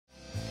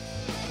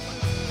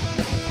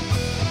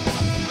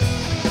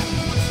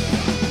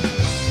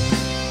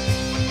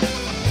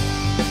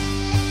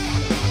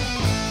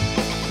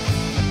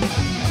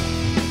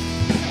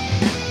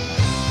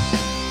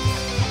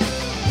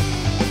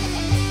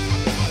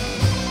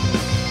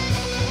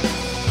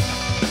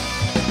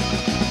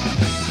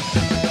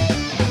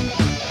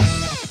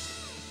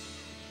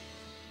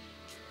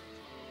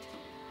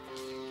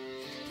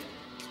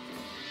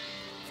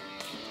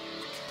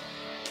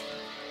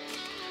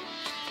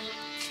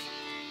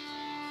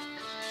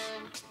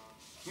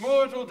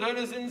mortal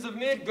denizens of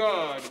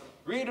Midgard,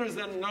 readers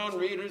and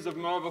non-readers of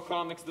Marvel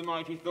Comics' The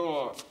Mighty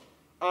Thor.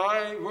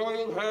 I,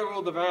 Royal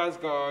Herald of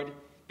Asgard,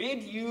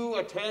 bid you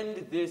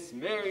attend this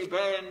merry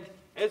band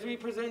as we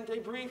present a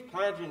brief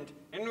pageant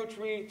in which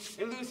we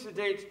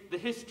elucidate the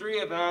history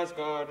of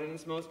Asgard and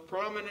its most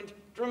prominent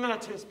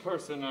dramatis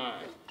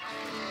personae.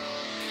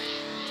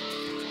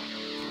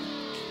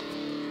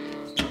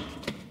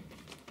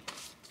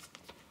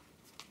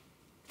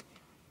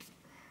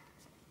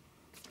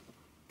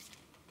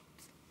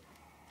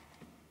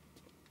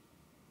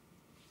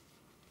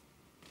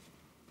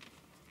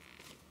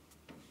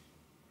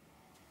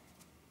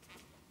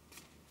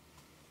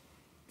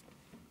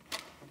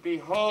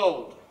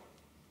 Behold,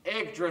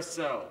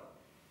 Yggdrasil,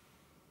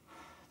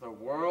 the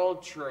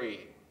World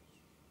Tree.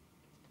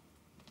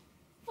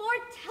 For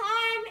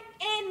time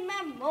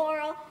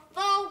immemorial,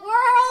 the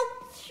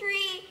World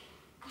Tree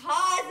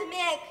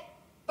cosmic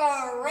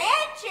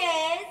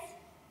branches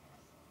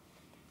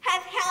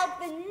have held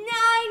the 9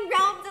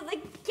 realms of the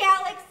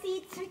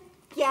galaxy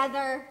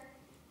together.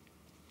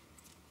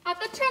 At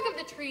the trunk of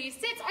the tree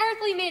sits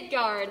earthly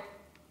Midgard,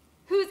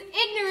 whose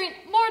ignorant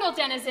mortal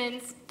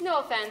denizens, no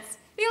offense,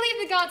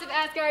 believe the gods of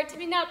Asgard to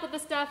be naught but the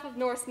stuff of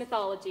Norse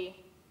mythology.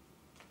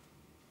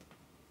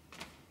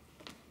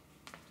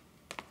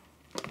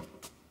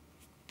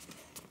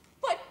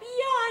 But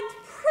beyond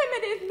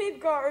primitive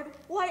Midgard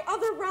lie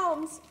other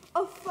realms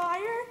of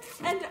fire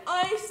and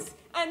ice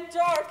and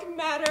dark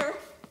matter.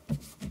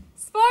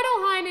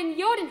 Svartalheim and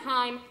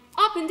Jotunheim,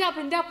 up and up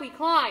and up we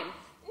climb.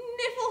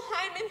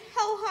 Niflheim and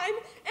Helheim,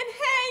 and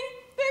hey,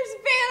 there's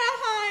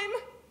Vanaheim.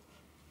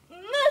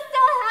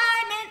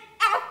 Muspelheim and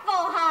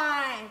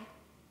Alfheim.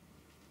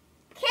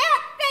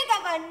 Can't think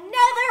of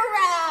another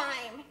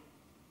rhyme.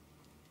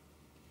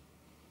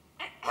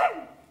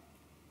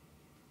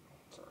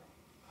 Sorry.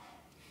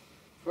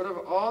 But of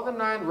all the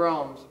 9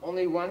 realms,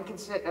 only one can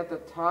sit at the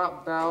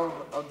top bough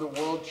of the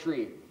World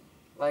Tree,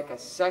 like a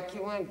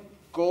succulent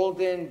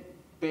golden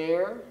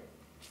bear.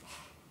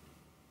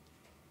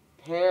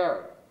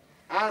 Pear.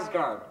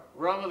 Asgard,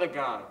 realm of the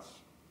gods.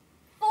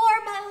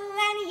 For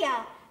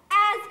millennia,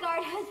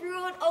 Asgard has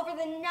ruled over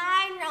the 9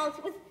 realms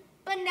with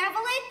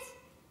benevolence,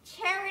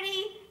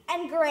 charity,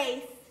 and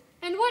grace.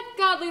 And what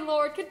godly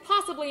lord could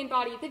possibly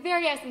embody the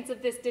very essence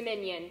of this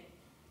dominion?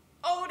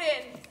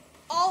 Odin,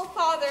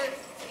 All-Father,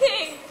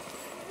 King,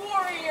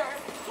 Warrior,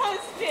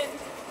 Husband,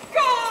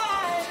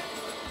 God!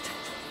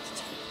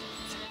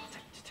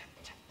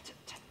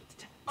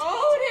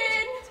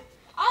 Odin,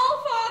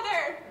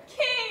 All-Father,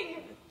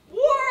 King,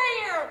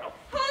 Warrior,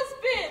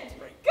 Husband,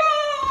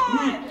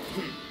 God!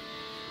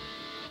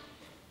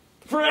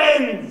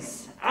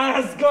 Friends,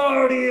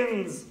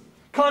 Asgardians,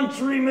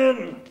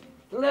 countrymen,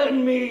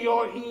 lend me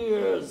your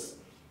ears.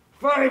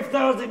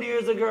 5,000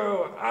 years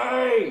ago,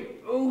 I,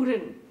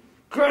 Odin,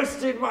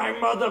 crested my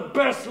mother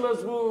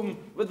Bestla's womb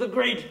with the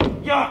great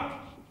Yuck.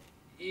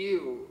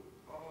 Ew.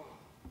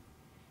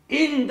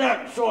 In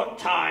that short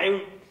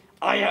time,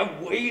 I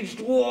have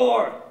waged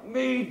war,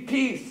 made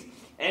peace,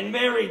 and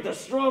married the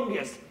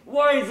strongest,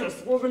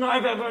 wisest woman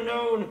I've ever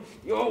known,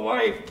 your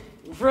wife,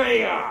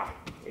 Freya.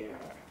 Yeah.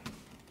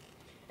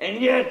 And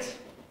yet,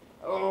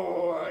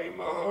 oh, I'm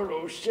a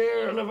hollow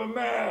shell of a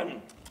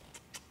man.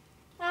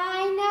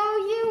 I know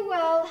you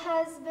well,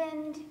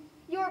 husband.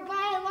 Your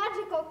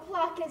biological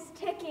clock is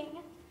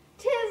ticking.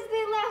 'Tis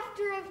the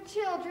laughter of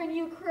children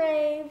you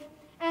crave,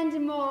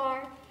 and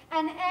more,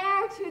 an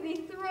heir to the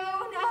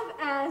throne of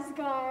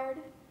Asgard.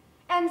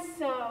 And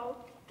so,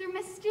 through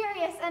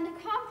mysterious and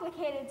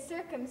complicated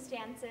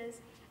circumstances,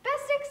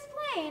 best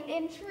explained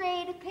in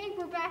trade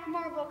paperback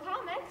Marvel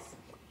Comics,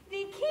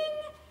 the king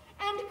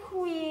and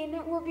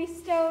queen were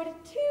bestowed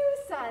 2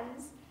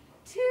 sons,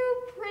 2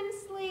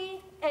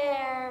 princely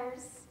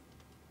heirs.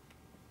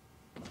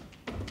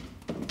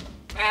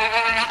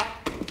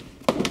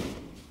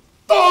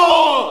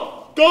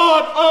 Thor,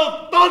 god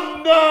of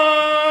thunder!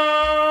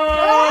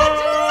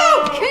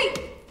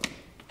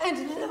 And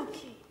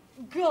Loki,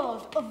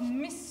 god of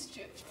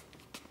mischief.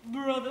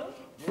 Brother?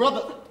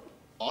 Brother,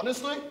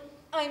 honestly?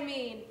 I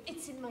mean,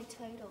 it's in my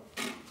title.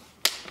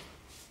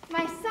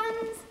 My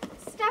sons,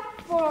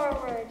 step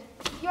forward.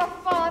 Your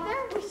father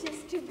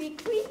wishes to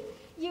bequeath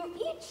you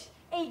each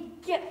a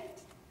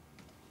gift.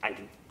 I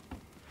do.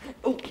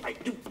 Oh, I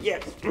do,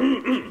 yes.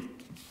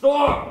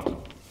 Thor,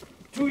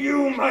 to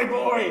you, my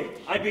boy,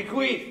 I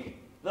bequeath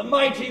the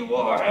mighty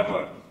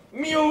warhammer,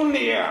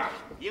 Mjolnir.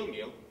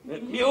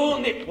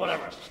 Mjolnir,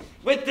 whatever.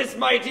 With this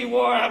mighty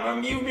warhammer,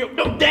 Mjolnir,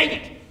 no, dang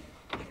it!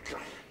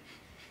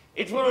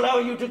 It will allow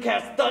you to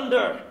cast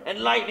thunder and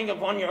lightning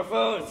upon your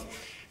foes.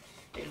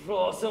 It will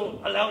also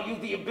allow you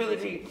the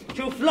ability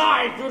to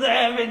fly through the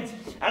heavens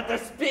at the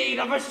speed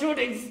of a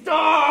shooting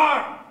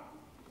star!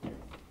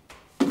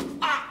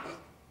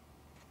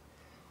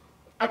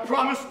 I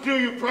promise to do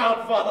you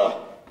proud, father.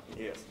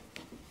 Yes.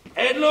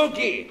 And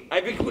Loki,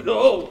 I bequeath.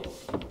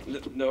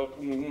 No.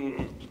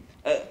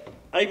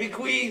 I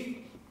bequeath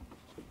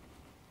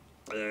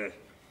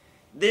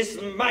this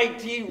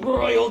mighty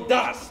royal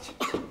dust.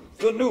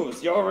 Good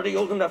news, you're already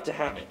old enough to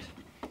have it.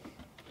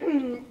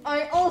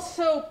 I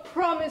also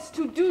promise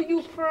to do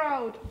you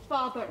proud,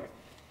 Father.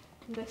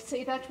 And I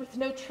say that with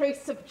no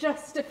trace of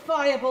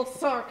justifiable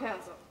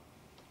sarcasm.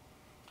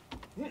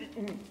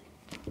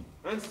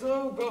 And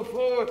so go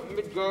forth,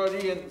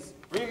 Midgardians.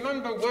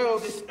 Remember well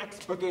this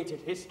expurgated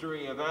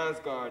history of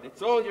Asgard.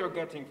 It's all you're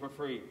getting for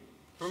free.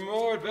 For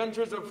more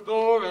adventures of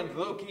Thor and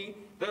Loki,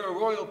 their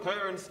royal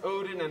parents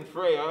Odin and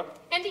Freya,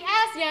 And the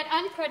as yet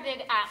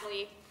uncredited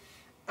Atli.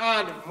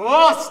 and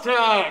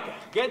Vostag!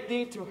 Get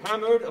thee to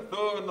Hammered, a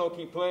Thor and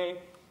Loki play,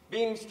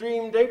 being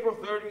streamed April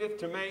 30th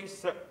to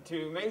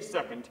May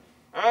 2nd.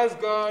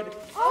 Asgard,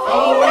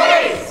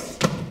 Always!